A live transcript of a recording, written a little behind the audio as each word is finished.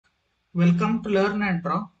Welcome to Learn and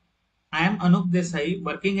Draw. I am Anup Desai,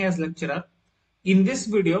 working as lecturer. In this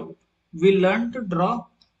video, we learn to draw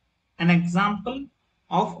an example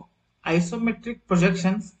of isometric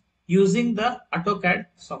projections using the Autocad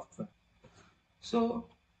software. So,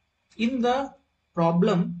 in the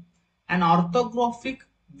problem, an orthographic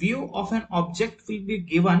view of an object will be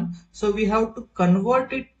given. So, we have to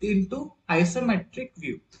convert it into isometric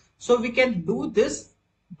view. So, we can do this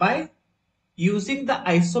by using the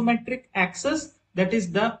isometric axis, that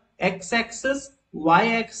is the x-axis,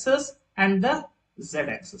 y-axis and the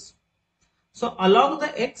z-axis. So along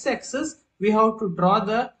the x-axis we have to draw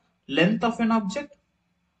the length of an object.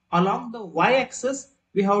 Along the y-axis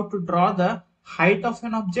we have to draw the height of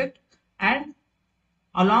an object, and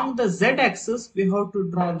along the z-axis we have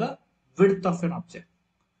to draw the width of an object.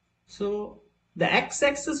 So the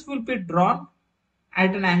x-axis will be drawn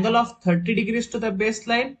at an angle of 30 degrees to the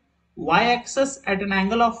baseline, y-axis at an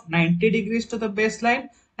angle of 90 degrees to the baseline,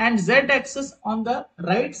 and z-axis on the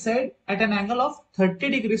right side at an angle of 30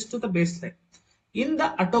 degrees to the baseline. In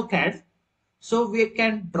the AutoCAD, so we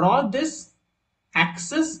can draw this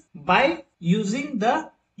axis by using the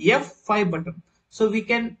F5 button. So we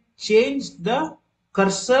can change the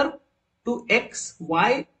cursor to X,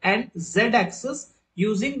 Y and Z axis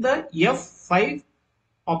using the F5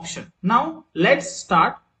 option. Now let's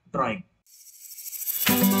start drawing.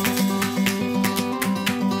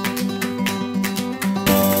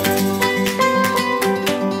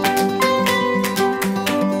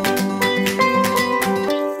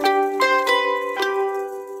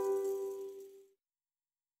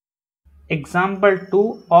 Example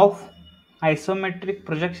 2 of isometric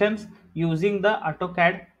projections using the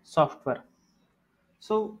AutoCAD software.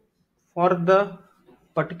 So for the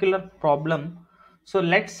particular problem, so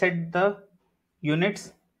let's set the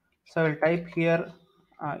units. So I will type here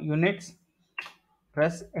units,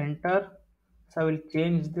 press enter. So I will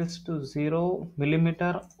change this to 0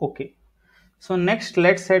 millimeter. Okay. So next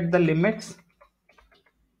let's set the limits.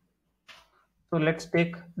 So let's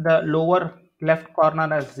take the lower left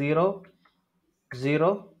corner as 0,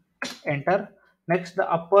 0, enter. Next the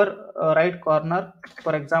upper right corner,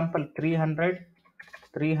 for example 300,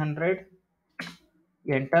 300,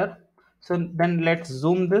 enter. So then let's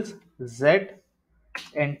zoom this, Z,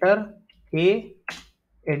 enter, A,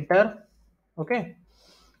 enter. Okay.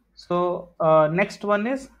 So next one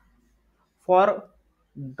is for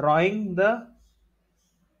drawing the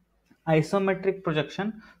isometric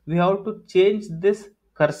projection, we have to change this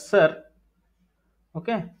cursor,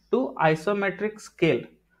 okay, to isometric scale.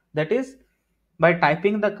 That is by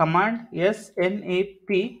typing the command SNAPSTYL.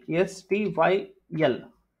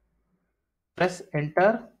 Press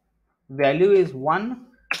enter. Value is 1.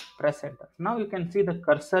 Press enter. Now you can see the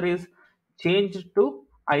cursor is changed to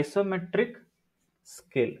isometric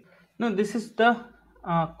scale. Now this is the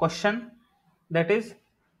question, that is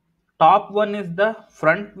top one is the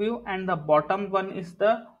front view and the bottom one is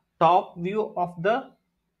the top view of the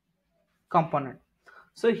component.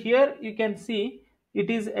 So here you can see it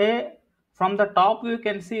is a, from the top view you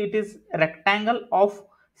can see it is a rectangle of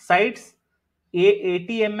sides 80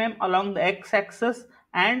 mm along the x-axis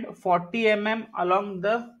and 40 mm along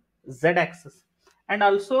the z-axis, and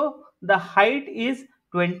also the height is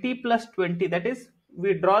 20 plus 20, that is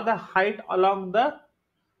we draw the height along the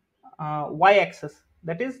y-axis,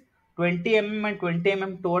 that is 20 mm and 20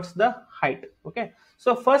 mm towards the height. Okay,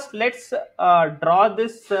 so first let's draw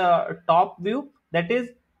this top view, that is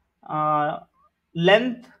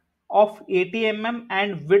length of 80 mm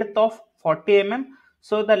and width of 40 mm.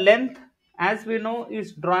 So the length, as we know,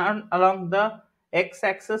 is drawn along the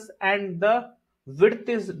x-axis and the width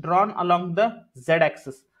is drawn along the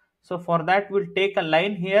z-axis. So for that we'll take a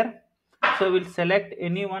line here. So we'll select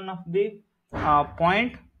any one of the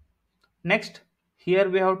point. Next, here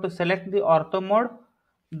we have to select the ortho mode.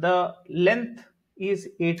 The length is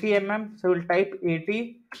 80 mm, so we'll type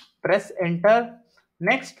 80, press enter.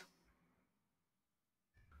 Next,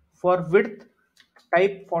 for width,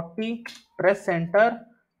 type 40, press enter.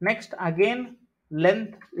 Next, again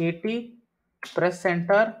length 80, press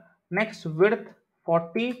enter. Next, width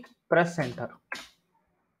 40, press enter.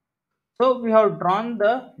 So we have drawn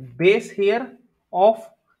the base here of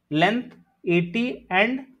length 80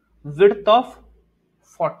 and width of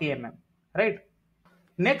 40 mm, right?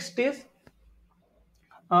 Next is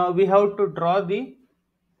we have to draw the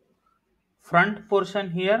front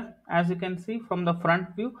portion here. As you can see from the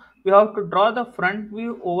front view, we have to draw the front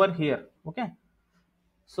view over here. Okay,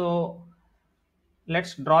 so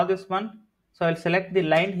let's draw this one. So I'll select the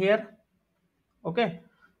line here. Okay,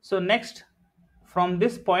 so next from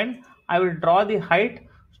this point I will draw the height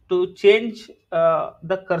to change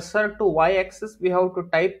the cursor to y-axis, we have to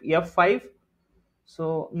type F5.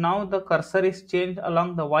 So now the cursor is changed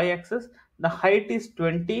along the y-axis. The height is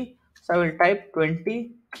 20, so I will type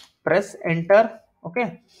 20, press enter.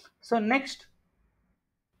 Okay, so next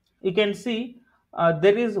you can see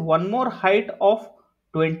there is one more height of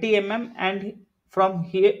 20 mm, and from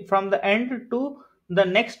here, from the end to the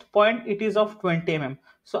next point, it is of 20 mm.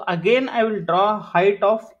 So again I will draw height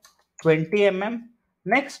of 20 mm.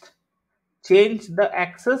 Next, change the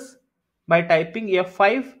axis by typing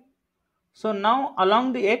F5. So now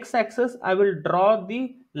along the x-axis I will draw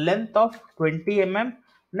the length of 20 mm.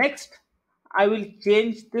 Next I will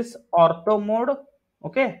change this ortho mode.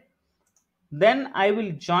 Okay, then I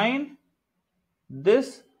will join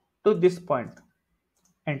this to this point,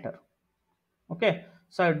 enter. Okay,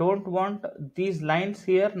 so I don't want these lines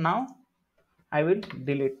here. Now I will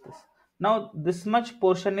delete this. Now this much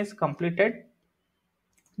portion is completed.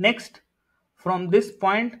 Next, from this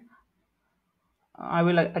point I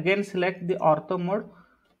will again select the ortho mode.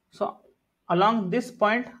 So along this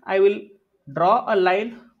point I will draw a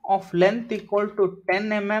line of length equal to 10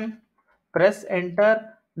 mm, press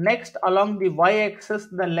enter. Next, along the y-axis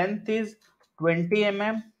the length is 20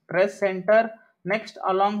 mm, press enter. Next,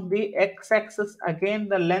 along the x-axis again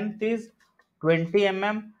the length is 20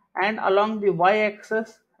 mm, and along the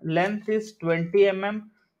y-axis length is 20 mm.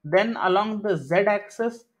 Then along the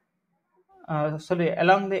z-axis,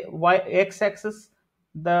 along the x-axis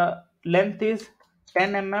the length is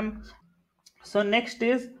 10 mm. So next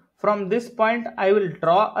is, from this point I will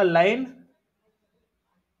draw a line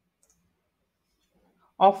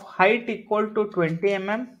of height equal to 20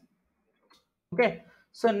 mm. Okay,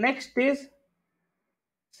 so next is,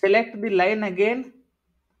 select the line again,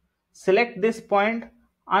 select this point,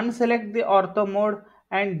 unselect the ortho mode,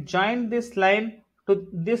 and join this line to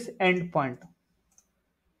this end point.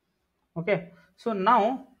 Okay, so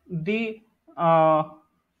now the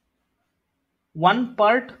one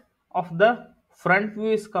part of the front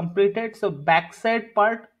view is completed, so backside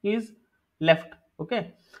part is left.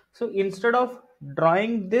 Okay, so instead of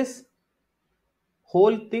drawing this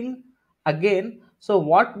whole thing again, so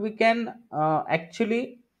what we can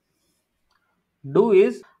actually do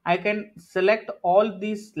is, I can select all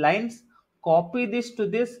these lines, copy this to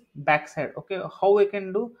this backside. Okay, how we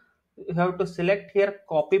can do? You have to select here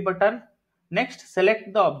copy button. Next,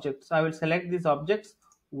 select the objects. So I will select these objects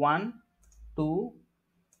 1, 2,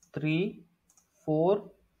 3, 4,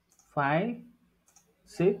 5,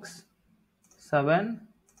 6, 7,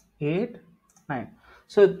 8, 9.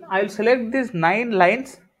 So I will select these 9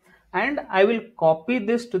 lines and I will copy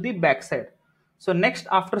this to the backside. So next,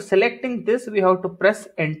 after selecting this, we have to press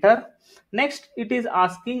enter. Next, it is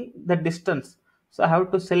asking the distance. So I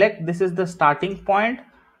have to select, this is the starting point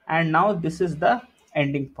and now this is the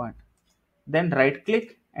ending point. Then right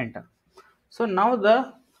click, enter. So now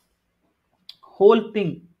the whole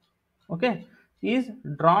thing, okay, is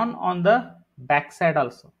drawn on the back side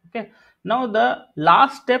also. Okay, now the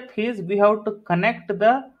last step is, we have to connect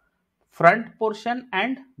the front portion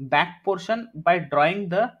and back portion by drawing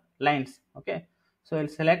the lines. Okay, so I'll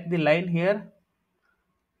select the line here,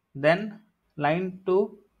 then line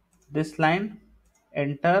to this line,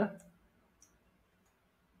 enter,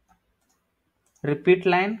 repeat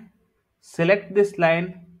line, select this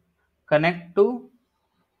line, connect to,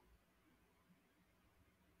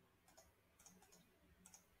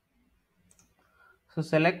 so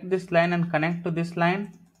select this line and connect to this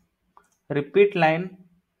line, repeat line,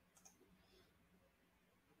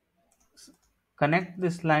 connect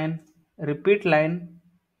this line, repeat line,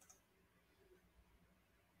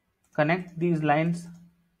 connect these lines,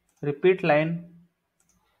 repeat line,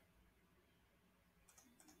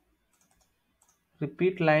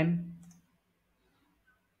 repeat line,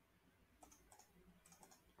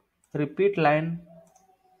 repeat line.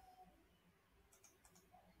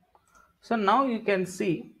 So now you can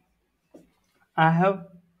see I have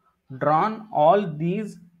drawn all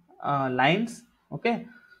these lines. Okay,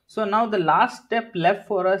 so now the last step left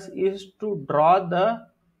for us is to draw the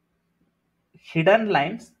hidden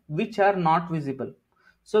lines which are not visible.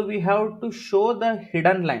 So we have to show the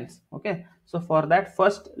hidden lines. Okay, so for that,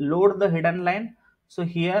 first load the hidden line. So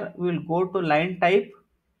here we will go to line type,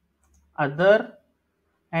 other,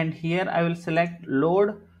 and here I will select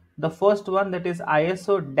load. The first one, that is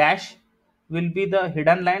ISO dash, will be the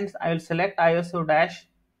hidden lines. I will select ISO dash,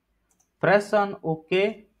 press on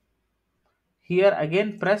OK. Here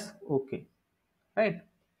again press OK, right?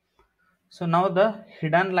 So now the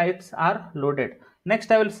hidden lines are loaded.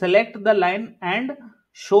 Next I will select the line and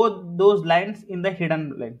show those lines in the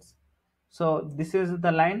hidden lines. So this is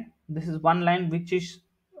the line, this is one line which is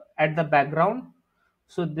at the background.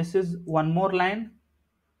 So this is one more line.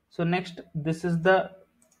 So next, this is the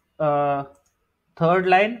uh, third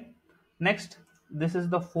line. Next, this is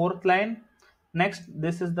the fourth line. Next,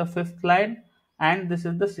 this is the fifth line, and this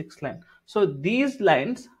is the sixth line. So these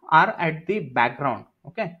lines are at the background.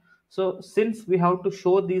 Okay. So since we have to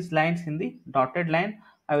show these lines in the dotted line,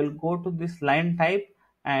 I will go to this line type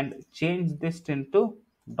and change this into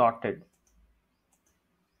dotted.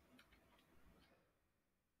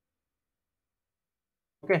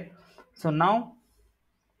 Okay. So now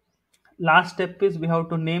last step is we have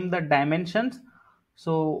to name the dimensions.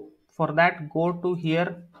 So for that, go to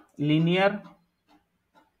here, linear.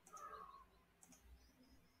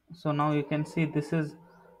 So now you can see this is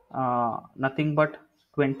nothing but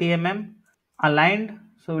 20 mm. Aligned,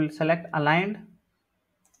 so we'll select aligned,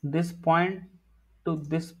 this point to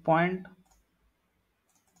this point.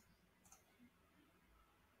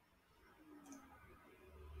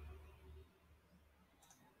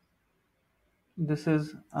 This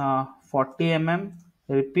is 40 mm.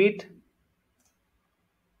 Repeat.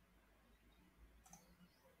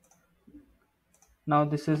 Now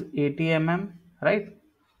this is 80 mm, right?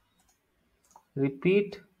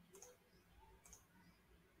 Repeat.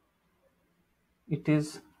 It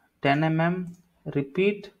is 10 mm.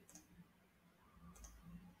 Repeat.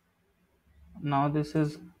 Now this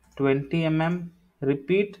is 20 mm.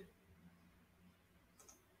 Repeat.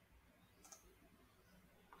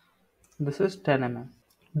 This is 10 mm.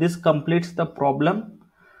 This completes the problem.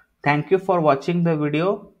 Thank you for watching the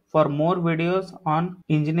video. For more videos on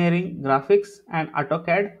engineering, graphics and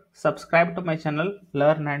AutoCAD, subscribe to my channel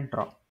Learn and Draw.